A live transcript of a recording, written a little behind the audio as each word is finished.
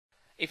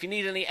If you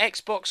need any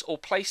Xbox or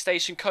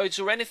PlayStation codes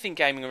or anything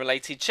gaming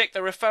related, check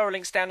the referral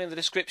links down in the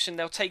description.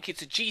 They'll take you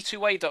to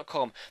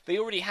g2a.com. They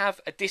already have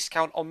a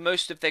discount on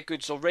most of their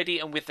goods already,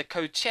 and with the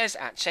code CHES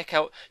at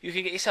checkout, you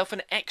can get yourself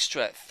an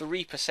extra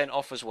 3%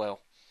 off as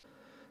well.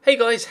 Hey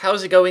guys,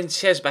 how's it going?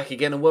 Ches back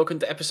again, and welcome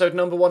to episode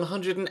number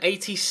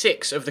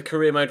 186 of the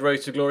Career Mode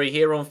Road to Glory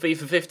here on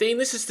FIFA 15.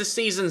 This is the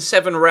Season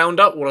 7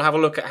 Roundup. We'll have a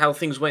look at how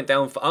things went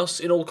down for us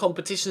in all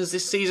competitions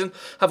this season,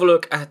 have a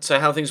look at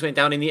how things went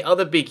down in the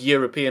other big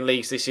European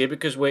leagues this year,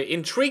 because we're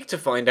intrigued to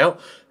find out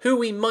who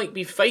we might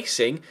be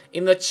facing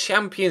in the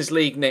Champions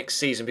League next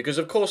season, because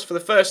of course for the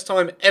first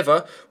time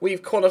ever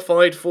we've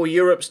qualified for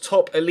Europe's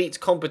top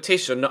elite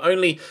competition. Not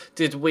only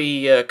did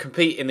we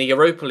compete in the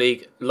Europa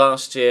League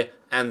last year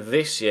and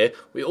this year,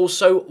 we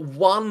also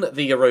won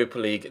the Europa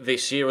League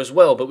this year as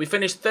well. But we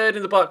finished third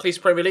in the Barclays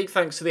Premier League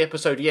thanks to the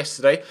episode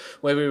yesterday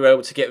where we were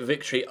able to get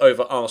victory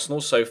over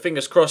Arsenal. So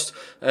fingers crossed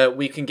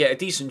we can get a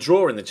decent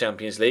draw in the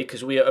Champions League,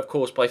 because we, of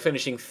course, by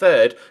finishing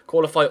third,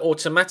 qualify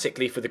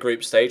automatically for the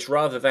group stage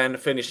rather than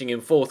finishing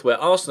in fourth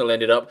where Arsenal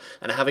ended up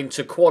and having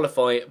to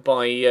qualify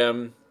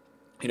by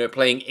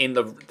playing in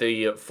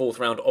the fourth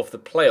round of the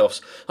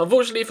playoffs.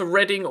 Unfortunately for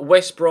Reading,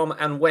 West Brom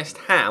and West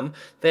Ham,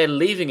 they're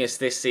leaving us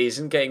this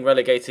season, getting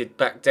relegated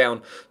back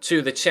down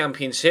to the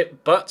Championship.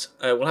 But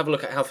we'll have a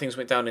look at how things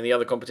went down in the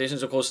other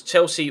competitions. Of course,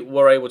 Chelsea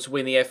were able to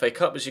win the FA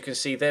Cup. As you can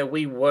see there,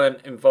 we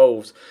weren't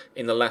involved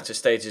in the latter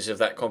stages of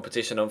that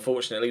competition,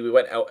 unfortunately. We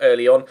went out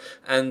early on,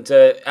 and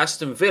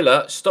Aston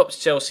Villa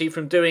stopped Chelsea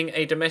from doing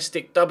a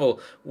domestic double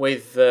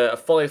with a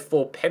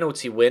 5-4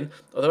 penalty win.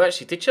 Although,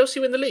 actually, did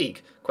Chelsea win the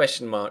league?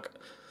 Question mark.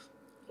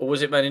 Or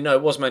was it Man United? No,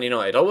 it was Man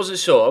United. I wasn't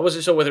sure. I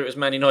wasn't sure whether it was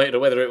Man United or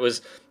whether it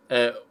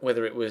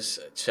was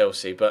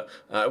Chelsea. But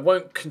I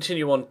won't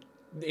continue on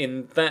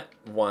in that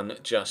one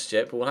just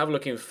yet. But we'll have a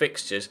look in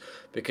fixtures,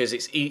 because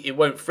it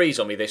won't freeze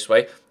on me this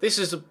way. This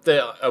is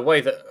a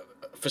way that,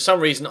 for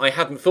some reason, I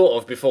hadn't thought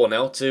of before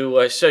now,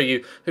 to show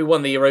you who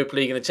won the Europa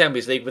League and the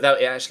Champions League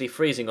without it actually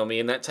freezing on me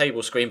in that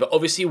table screen. But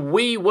obviously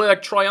we were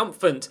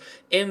triumphant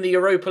in the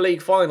Europa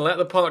League final at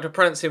the Parc des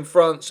Princes in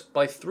France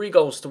by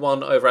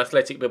 3-1 over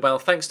Athletic Bilbao,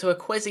 thanks to a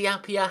Kwesi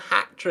Appiah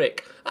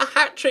hat-trick. A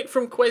hat-trick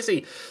from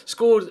Kwesi.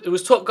 It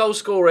was top goal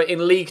scorer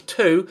in League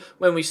 2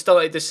 when we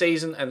started the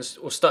season,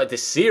 or started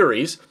this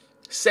series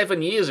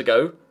 7 years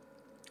ago.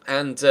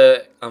 And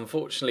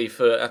unfortunately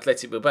for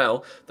Athletic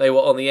Bilbao, they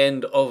were on the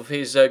end of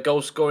his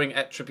goal-scoring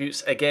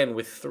attributes again,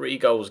 with 3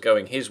 goals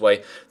going his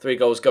way, 3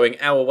 goals going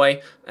our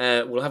way.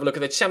 We'll have a look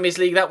at the Champions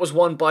League. That was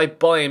won by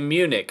Bayern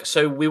Munich.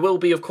 So we will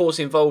be, of course,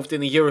 involved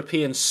in the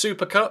European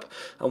Super Cup,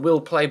 and we'll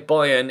play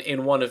Bayern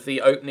in one of the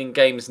opening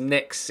games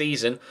next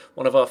season.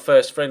 One of our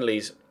first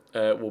friendlies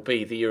will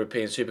be the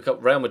European Super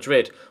Cup. Real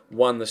Madrid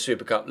won the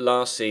Super Cup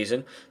last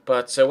season.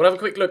 But we'll have a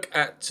quick look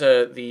at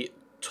the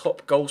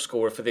top goal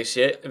scorer for this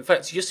year. In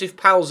fact, Yusuf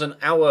Poulsen,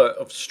 our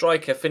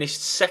striker,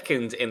 finished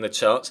second in the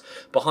charts,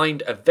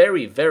 behind a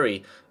very,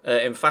 very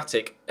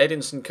emphatic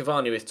Edinson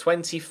Cavani with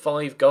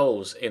 25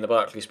 goals in the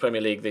Barclays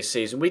Premier League this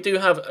season. We do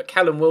have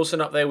Callum Wilson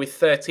up there with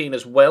 13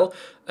 as well,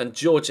 and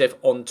Georgiev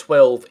on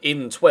 12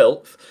 in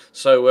 12th.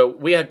 So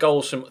we had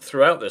goals from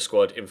throughout the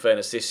squad, in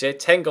fairness, this year.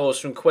 10 goals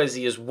from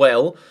Kwesi as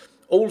well.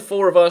 All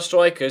 4 of our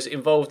strikers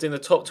involved in the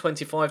top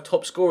 25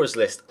 top scorers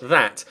list.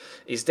 That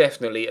is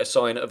definitely a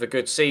sign of a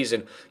good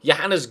season.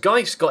 Johannes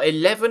Geis got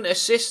 11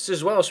 assists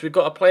as well. So we've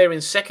got a player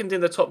in second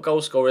in the top goal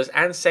scorers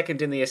and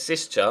second in the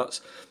assist charts.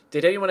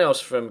 Did anyone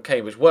else from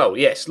Cambridge? Well,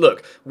 yes,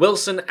 look.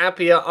 Wilson,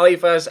 Appiah,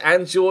 Ivaz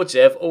and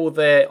Georgiev all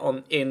there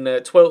in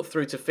 12th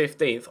through to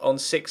 15th on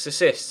 6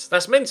 assists.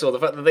 That's mental, the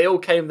fact that they all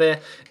came there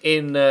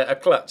in a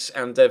clutch.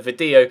 And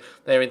Video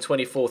there in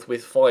 24th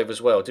with 5 as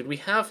well. Did we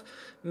have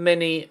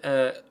many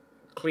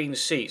clean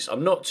sheets?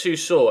 I'm not too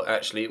sure,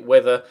 actually,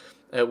 whether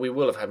we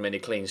will have had many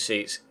clean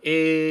sheets.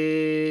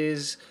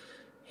 Is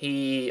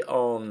he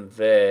on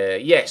there?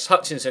 Yes,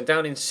 Hutchinson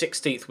down in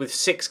 16th with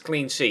 6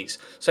 clean sheets.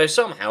 So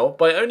somehow,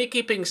 by only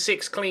keeping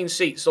 6 clean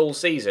sheets all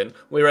season,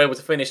 we were able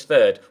to finish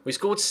third. We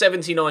scored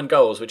 79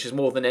 goals, which is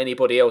more than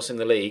anybody else in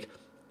the league.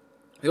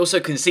 We also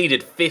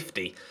conceded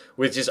 50,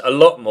 which is a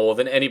lot more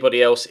than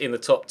anybody else in the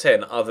top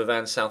 10, other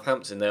than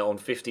Southampton there on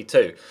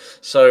 52.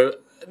 So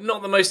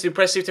not the most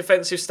impressive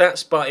defensive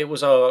stats, but it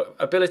was our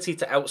ability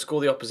to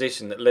outscore the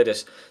opposition that led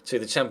us to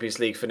the Champions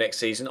League for next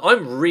season.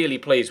 I'm really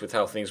pleased with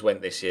how things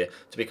went this year,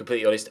 to be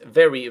completely honest.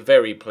 Very,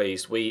 very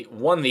pleased. We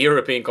won the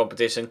European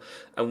competition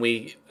and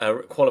we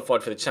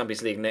qualified for the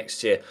Champions League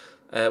next year.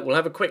 We'll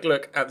have a quick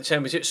look at the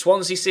Championship.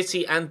 Swansea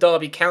City and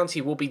Derby County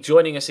will be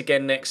joining us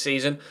again next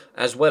season,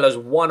 as well as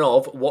one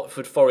of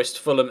Watford, Forest,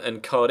 Fulham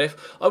and Cardiff.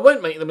 I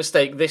won't make the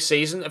mistake this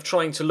season of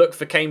trying to look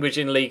for Cambridge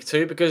in League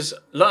 2, because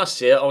last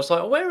year I was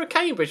like, oh, where are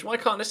Cambridge? Why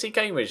can't I see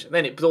Cambridge? And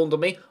then it dawned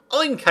on me,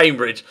 I'm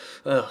Cambridge.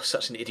 Oh,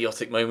 such an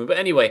idiotic moment. But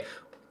anyway,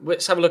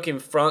 let's have a look in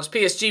France.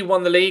 PSG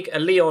won the league,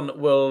 and Lyon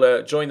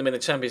will join them in the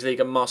Champions League,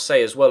 and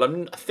Marseille as well.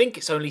 I think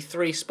it's only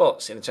 3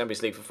 spots in the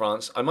Champions League for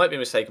France. I might be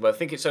mistaken, but I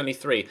think it's only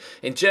 3.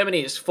 In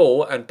Germany, it's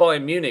 4, and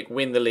Bayern Munich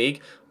win the league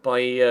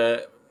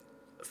by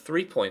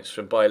 3 points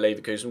from Bayer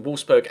Leverkusen.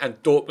 Wolfsburg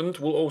and Dortmund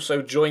will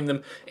also join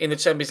them in the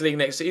Champions League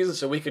next season,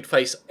 so we could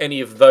face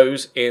any of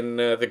those in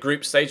the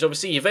group stage.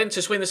 Obviously,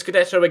 Juventus win the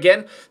Scudetto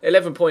again,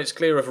 11 points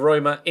clear of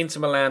Roma. Inter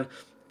Milan,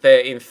 they're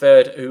in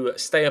third, who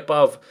stay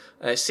above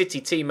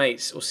City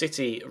teammates or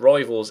City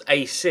rivals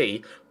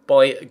AC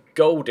by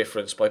goal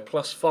difference, by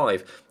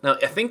 +5. Now,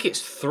 I think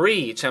it's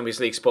 3 Champions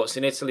League spots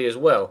in Italy as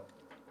well.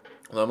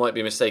 Well, I might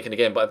be mistaken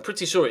again, but I'm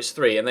pretty sure it's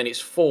 3, and then it's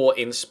 4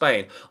 in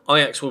Spain.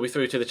 Ajax will be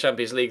through to the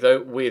Champions League,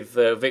 though, with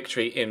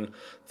victory in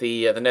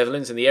the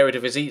Netherlands in the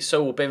Eredivisie.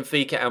 So will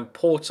Benfica and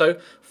Porto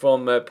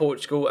from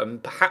Portugal,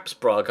 and perhaps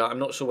Braga. I'm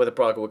not sure whether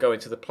Braga will go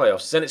into the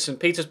playoffs. Zenit St.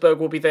 Petersburg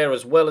will be there,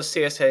 as well as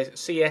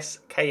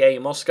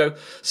CSKA Moscow.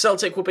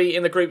 Celtic will be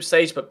in the group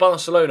stage, but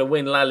Barcelona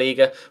win La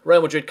Liga.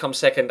 Real Madrid come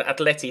second,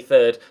 Atleti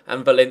third,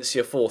 and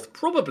Valencia fourth.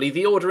 Probably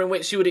the order in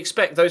which you would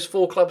expect those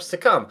 4 clubs to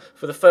come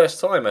for the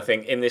first time, I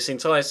think, in this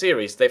entire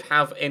series. They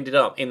have ended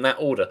up in that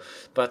order.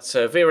 But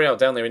Villarreal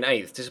down there in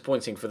 8th,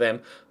 disappointing for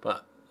them.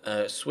 But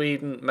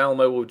Sweden,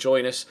 Malmo will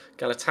join us.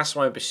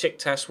 Galatasaray and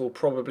Besiktas will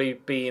probably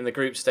be in the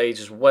group stage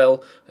as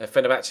well.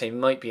 Fenerbahce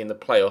might be in the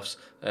playoffs.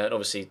 And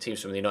obviously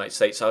teams from the United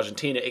States,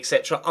 Argentina,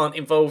 etc. aren't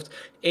involved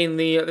in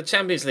the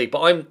Champions League.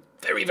 But I'm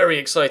very, very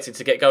excited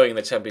to get going in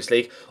the Champions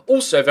League.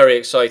 Also very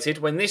excited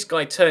when this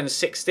guy turns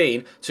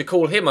 16 to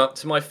call him up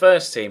to my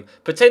first team.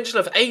 Potential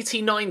of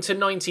 89 to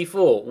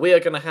 94. We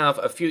are going to have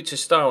a future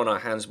star on our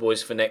hands,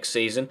 boys, for next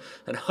season.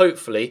 And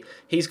hopefully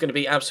he's going to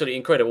be absolutely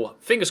incredible.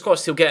 Fingers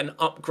crossed he'll get an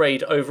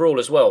upgrade overall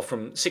as well.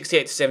 From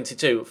 68 to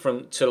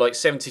 72, to like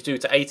 72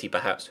 to 80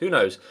 perhaps. Who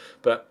knows?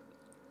 But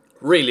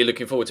really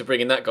looking forward to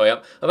bringing that guy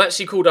up. I've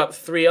actually called up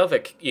 3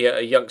 other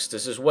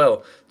youngsters as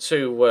well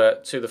to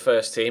the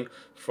first team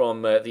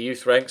from the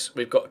youth ranks.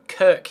 We've got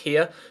Kirk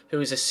here,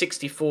 who is a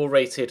 64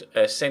 rated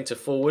centre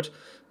forward,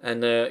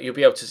 and you'll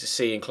be able to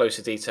see in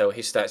closer detail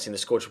his stats in the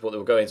squad report that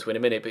we'll go into in a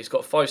minute. But he's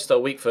got 5-star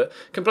weak foot,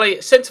 can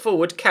play centre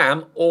forward,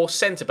 cam, or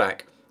centre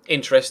back.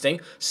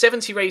 Interesting.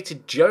 70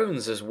 rated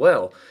Jones as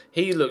well.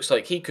 He looks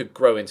like he could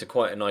grow into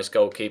quite a nice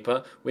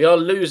goalkeeper. We are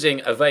losing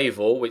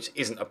Avevor, which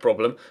isn't a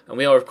problem, and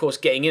we are of course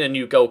getting in a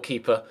new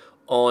goalkeeper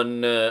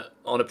on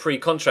a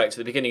pre-contract at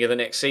the beginning of the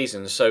next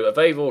season. So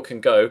Avevor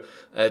can go.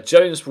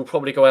 Jones will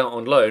probably go out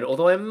on loan,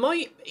 although I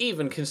might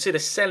even consider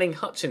selling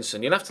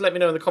Hutchinson. You'll have to let me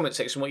know in the comment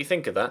section what you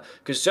think of that,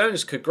 because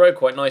Jones could grow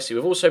quite nicely.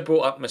 We've also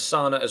brought up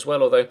Masana as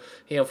well, although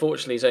he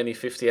unfortunately is only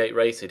 58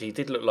 rated. He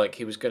did look like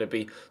he was going to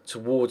be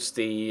towards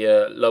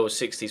the lower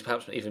 60s,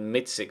 perhaps even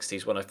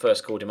mid-60s when I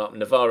first called him up.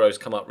 Navarro's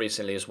come up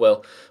recently as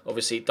well.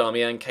 Obviously,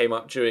 Damian came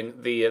up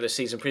during the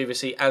season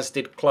previously, as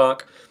did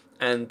Clark.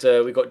 And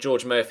we've got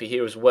George Murphy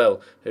here as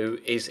well, who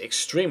is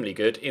extremely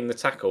good in the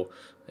tackle.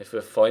 If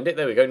we find it,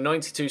 there we go,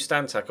 92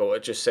 stand tackle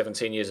at just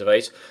 17 years of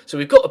age. So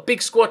we've got a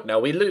big squad now.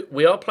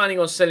 We are planning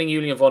on selling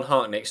Julian von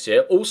Hart next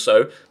year.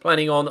 Also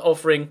planning on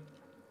offering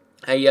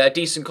a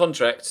decent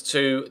contract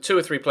to 2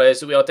 or 3 players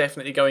that we are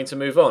definitely going to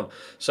move on.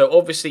 So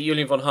obviously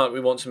Julian von Hart we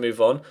want to move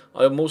on.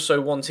 I'm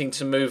also wanting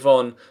to move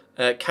on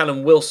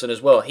Callum Wilson as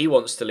well. He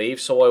wants to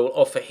leave, so I will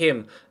offer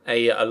him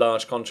a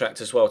large contract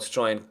as well to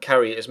try and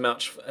carry as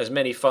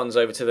many funds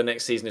over to the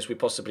next season as we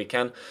possibly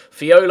can.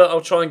 Fiola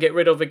I'll try and get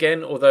rid of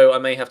again, although I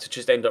may have to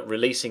just end up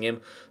releasing him.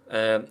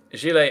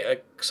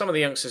 Gillet, some of the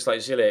youngsters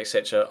like Gillet,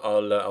 etc.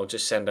 I'll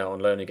just send out on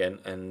loan again,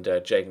 and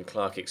Jaden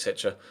Clark,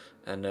 etc.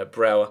 and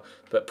Brower.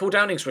 But Paul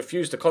Downing's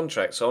refused a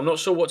contract, so I'm not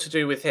sure what to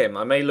do with him.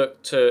 I may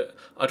look to...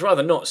 I'd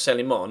rather not sell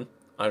him on.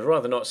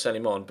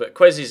 But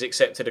Quezzy's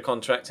accepted a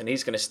contract and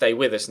he's going to stay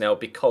with us now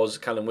because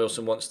Callum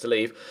Wilson wants to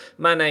leave.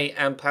 Mane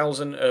and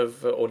Paulsen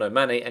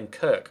Mane and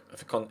Kirk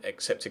have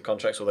accepted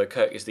contracts, although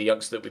Kirk is the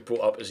youngster that we brought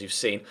up, as you've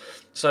seen.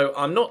 So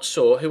I'm not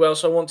sure who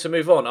else I want to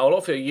move on. I'll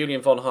offer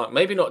Julian von Hart,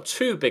 maybe not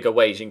too big a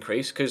wage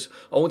increase because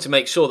I want to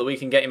make sure that we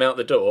can get him out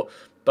the door,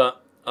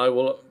 but I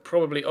will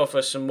probably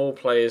offer some more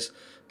players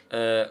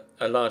a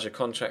larger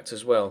contract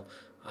as well.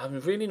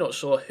 I'm really not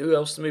sure who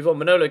else to move on.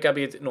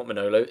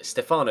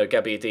 Stefano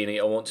Gabbiadini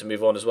I want to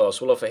move on as well,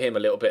 so we'll offer him a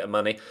little bit of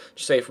money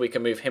to see if we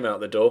can move him out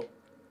the door.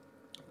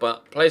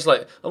 But players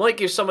like... I might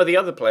give some of the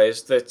other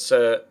players that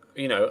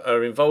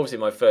are involved in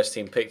my first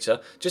team picture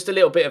just a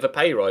little bit of a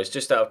pay rise,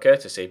 just out of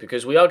courtesy,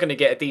 because we are going to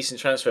get a decent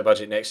transfer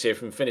budget next year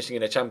from finishing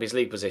in a Champions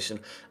League position,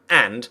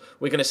 and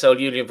we're going to sell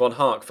Julian von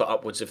Hart for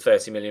upwards of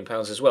 £30 million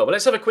as well. But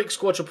let's have a quick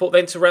squad report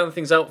then to round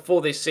things out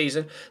for this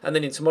season, and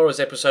then in tomorrow's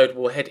episode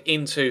we'll head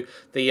into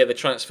the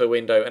transfer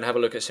window and have a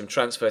look at some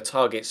transfer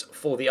targets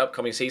for the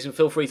upcoming season.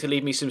 Feel free to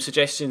leave me some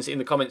suggestions in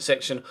the comment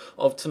section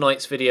of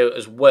tonight's video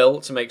as well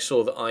to make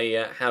sure that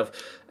I have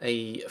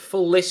a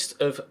full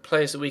list of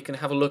players that we can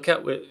have a look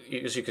at.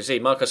 As you can see,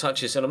 Marcus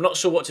Hutchinson, I'm not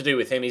sure what to do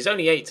with him. He's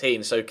only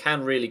 18, so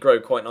can really grow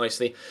quite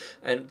nicely.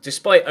 And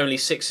despite only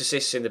 6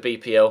 assists in the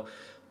BPL,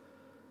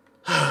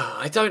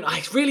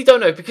 I really don't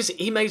know, because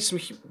he made some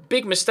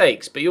big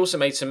mistakes, but he also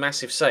made some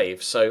massive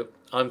saves. So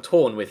I'm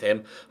torn with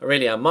him. I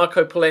really am.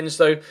 Marco Polens,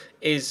 though,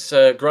 is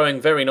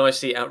growing very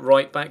nicely at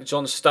right back.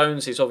 John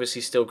Stones is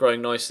obviously still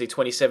growing nicely,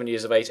 27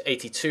 years of age,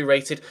 82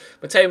 rated.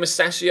 Matteo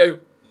Mustachio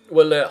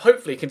will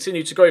hopefully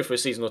continue to grow for a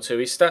season or two.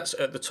 His stats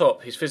at the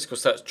top, his physical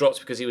stats dropped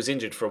because he was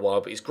injured for a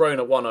while, but he's grown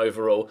a 1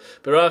 overall.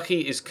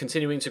 Biraki is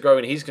continuing to grow,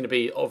 and he's going to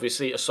be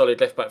obviously a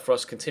solid left back for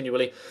us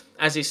continually,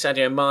 as is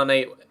Sadio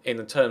Mane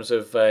in terms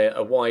of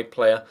a wide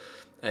player.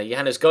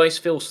 Johannes Geis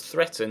feels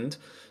threatened,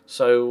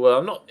 so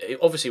I'm not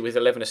obviously with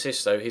 11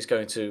 assists though. He's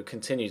going to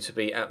continue to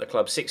be at the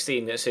club.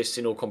 16 assists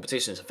in all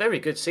competitions. A very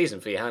good season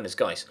for Johannes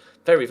Geis.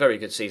 Very, very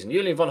good season.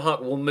 Julian von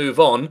Hart will move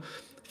on.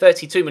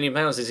 £32 million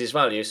is his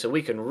value, so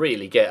we can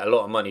really get a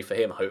lot of money for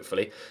him,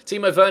 hopefully.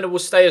 Timo Werner will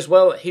stay as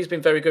well. He's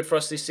been very good for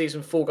us this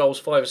season. 4 goals,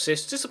 5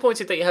 assists.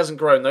 Disappointed that he hasn't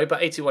grown, though,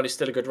 but 81 is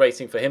still a good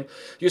rating for him.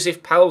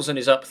 Yusuf Paulsen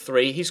is up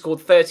 3. He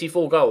scored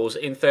 34 goals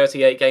in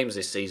 38 games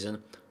this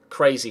season.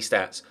 Crazy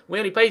stats. We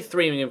only paid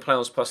 £3 million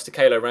plus to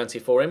Kalo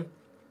Ranti for him.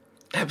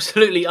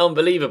 Absolutely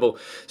unbelievable.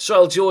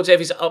 Strael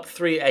Georgiev is up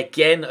 3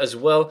 again as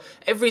well.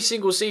 Every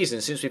single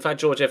season since we've had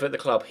Georgiev at the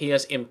club, he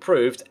has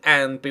improved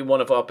and been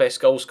one of our best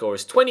goal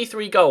scorers.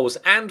 23 goals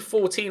and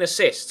 14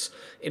 assists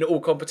in all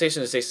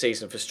competitions this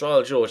season for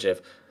Strael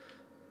Georgiev.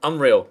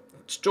 Unreal.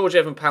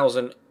 Georgiev and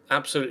Paulsen,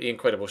 absolutely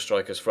incredible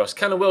strikers for us.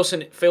 Callum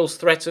Wilson feels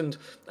threatened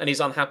and he's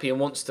unhappy and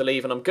wants to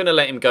leave, and I'm going to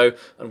let him go,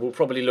 and we'll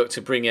probably look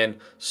to bring in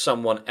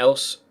someone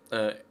else.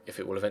 If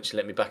it will eventually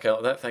let me back out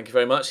of that, thank you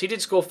very much. He did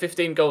score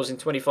 15 goals in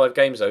 25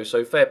 games though,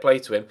 so fair play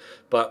to him.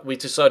 But we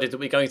decided that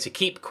we're going to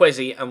keep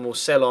Kwesi and we'll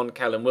sell on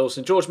Callum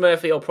Wilson. George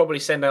Murphy I'll probably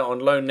send out on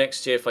loan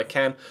next year if I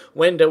can.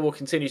 Wendell will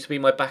continue to be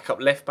my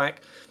backup left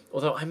back.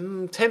 Although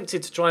I'm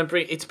tempted to try and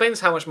bring... It depends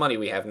how much money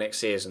we have next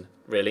season,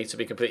 really, to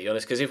be completely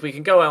honest. Because if we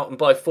can go out and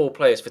buy 4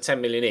 players for 10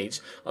 million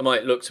each, I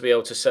might look to be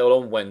able to sell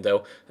on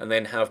Wendell and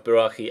then have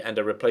Biraki and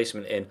a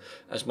replacement in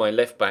as my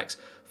left backs.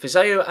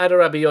 Fisayo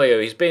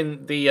Adarabioyo, he's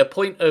been the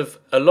point of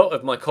a lot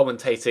of my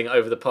commentating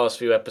over the past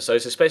few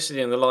episodes, especially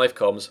in the live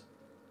comms.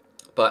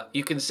 But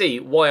you can see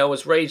why I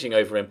was raging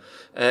over him.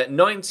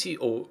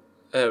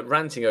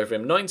 Ranting over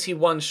him.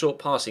 91 short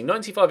passing,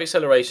 95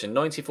 acceleration,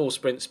 94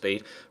 sprint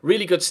speed,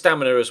 really good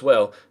stamina as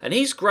well. And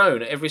he's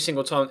grown every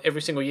single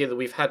year that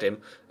we've had him.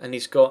 And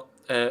he's got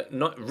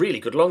not really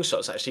good long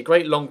shots actually,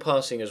 great long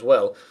passing as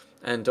well.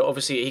 And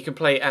obviously he can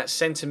play at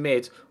centre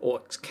mid,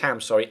 or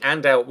cam, sorry,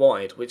 and out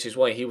wide, which is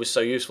why he was so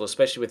useful,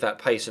 especially with that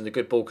pace and the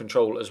good ball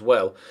control as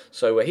well.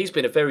 So he's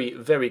been a very,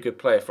 very good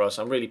player for us.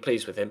 I'm really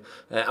pleased with him.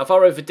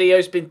 Alvaro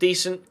Vadillo's been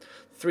decent.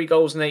 3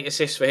 goals and 8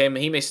 assists for him.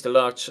 He missed a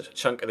large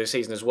chunk of the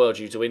season as well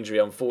due to injury,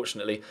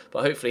 unfortunately.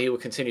 But hopefully he will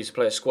continue to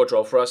play a squad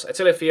role for us.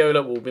 Attila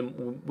Fiola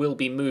will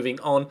be moving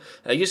on.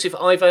 Yusuf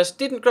Ivas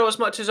didn't grow as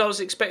much as I was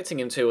expecting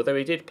him to, although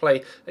he did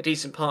play a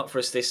decent part for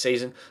us this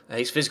season.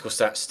 His physical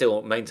stats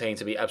still maintain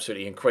to be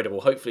absolutely incredible.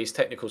 Hopefully his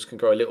technicals can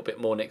grow a little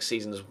bit more next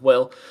season as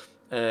well.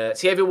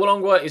 Thierry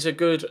Walongwa is a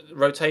good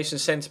rotation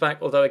centre-back,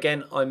 although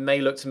again I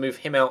may look to move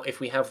him out if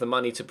we have the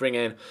money to bring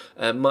in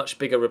much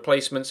bigger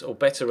replacements or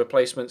better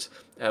replacements.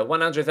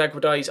 Juan Andrés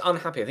Aguadá is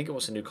unhappy. I think it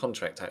wants a new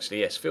contract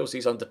actually, yes, feels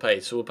he's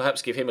underpaid, so we'll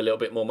perhaps give him a little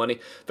bit more money.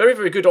 Very,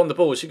 very good on the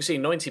ball, as you can see,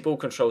 90 ball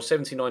control,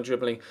 79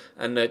 dribbling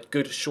and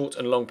good short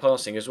and long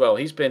passing as well.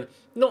 He's been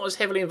not as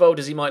heavily involved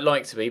as he might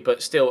like to be,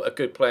 but still a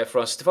good player for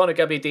us. Stefano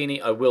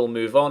Gabbiadini, I will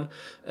move on.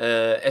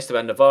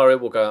 Esteban Navarro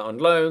will go out on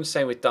loan.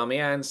 Same with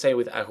Damian. Same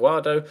with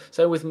Aguado.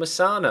 Same with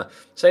Massana.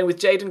 Same with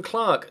Jaden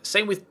Clark.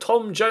 Same with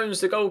Tom Jones,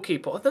 the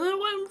goalkeeper. I don't know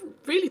why I'm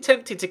really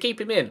tempted to keep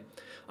him in.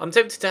 I'm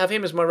tempted to have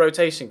him as my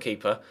rotation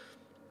keeper.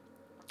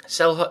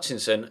 Sell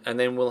Hutchinson, and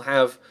then we'll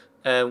have...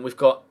 we've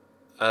got...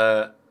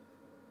 I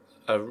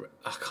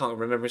can't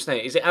remember his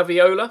name. Is it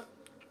Aviola?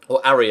 Or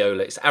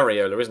Areola. It's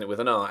Areola, isn't it, with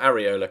an R?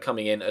 Areola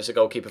coming in as a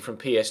goalkeeper from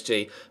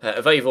PSG.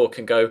 Avevor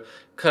can go.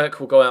 Kirk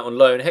will go out on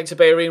loan. Hector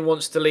Bellerin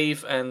wants to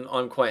leave, and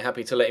I'm quite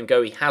happy to let him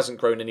go. He hasn't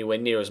grown anywhere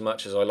near as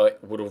much as I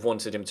would have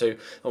wanted him to.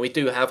 And we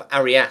do have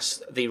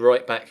Arias, the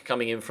right back,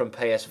 coming in from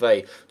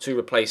PSV to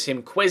replace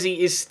him. Kwesi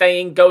is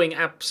staying, going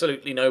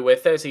absolutely nowhere.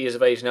 30 years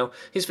of age now.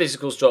 His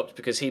physicals dropped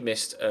because he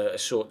missed a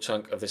short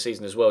chunk of the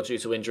season as well due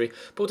to injury.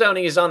 Paul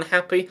Downing is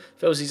unhappy,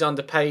 feels he's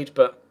underpaid,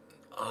 but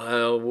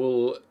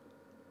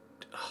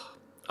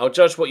I'll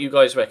judge what you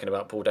guys reckon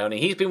about Paul Downing.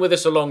 He's been with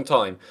us a long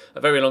time,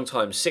 a very long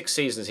time. 6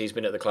 seasons he's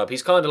been at the club.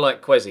 He's kind of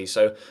like Kwesi,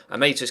 so I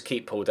may just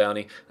keep Paul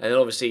Downing. And then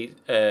obviously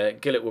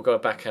Gillett will go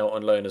back out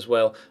on loan as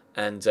well.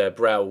 And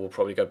Brow will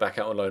probably go back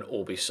out on loan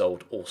or be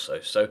sold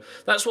also. So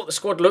that's what the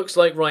squad looks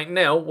like right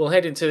now. We'll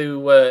head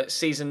into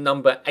season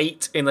number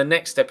 8 in the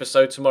next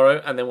episode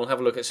tomorrow, and then we'll have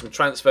a look at some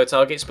transfer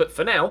targets. But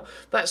for now,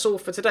 that's all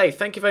for today.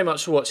 Thank you very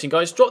much for watching,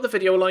 guys. Drop the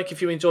video a like if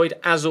you enjoyed.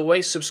 As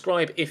always,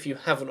 subscribe if you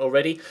haven't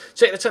already.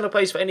 Check the channel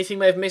page for anything you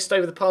may have missed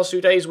over the past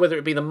few days, whether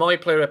it be the My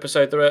Player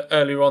episode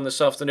earlier on this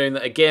afternoon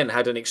that again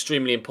had an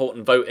extremely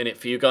important vote in it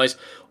for you guys,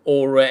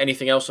 or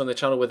anything else on the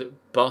channel, whether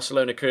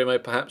Barcelona career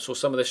mode perhaps, or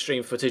some of the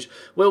stream footage.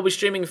 We'll be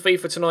streaming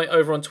FIFA tonight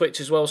over on Twitch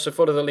as well, so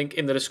follow the link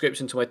in the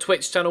description to my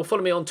Twitch channel.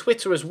 Follow me on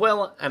Twitter as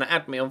well, and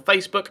add me on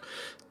Facebook.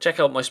 Check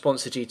out my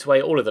sponsor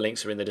G2A, all of the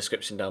links are in the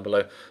description down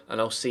below,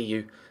 and I'll see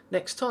you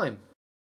next time.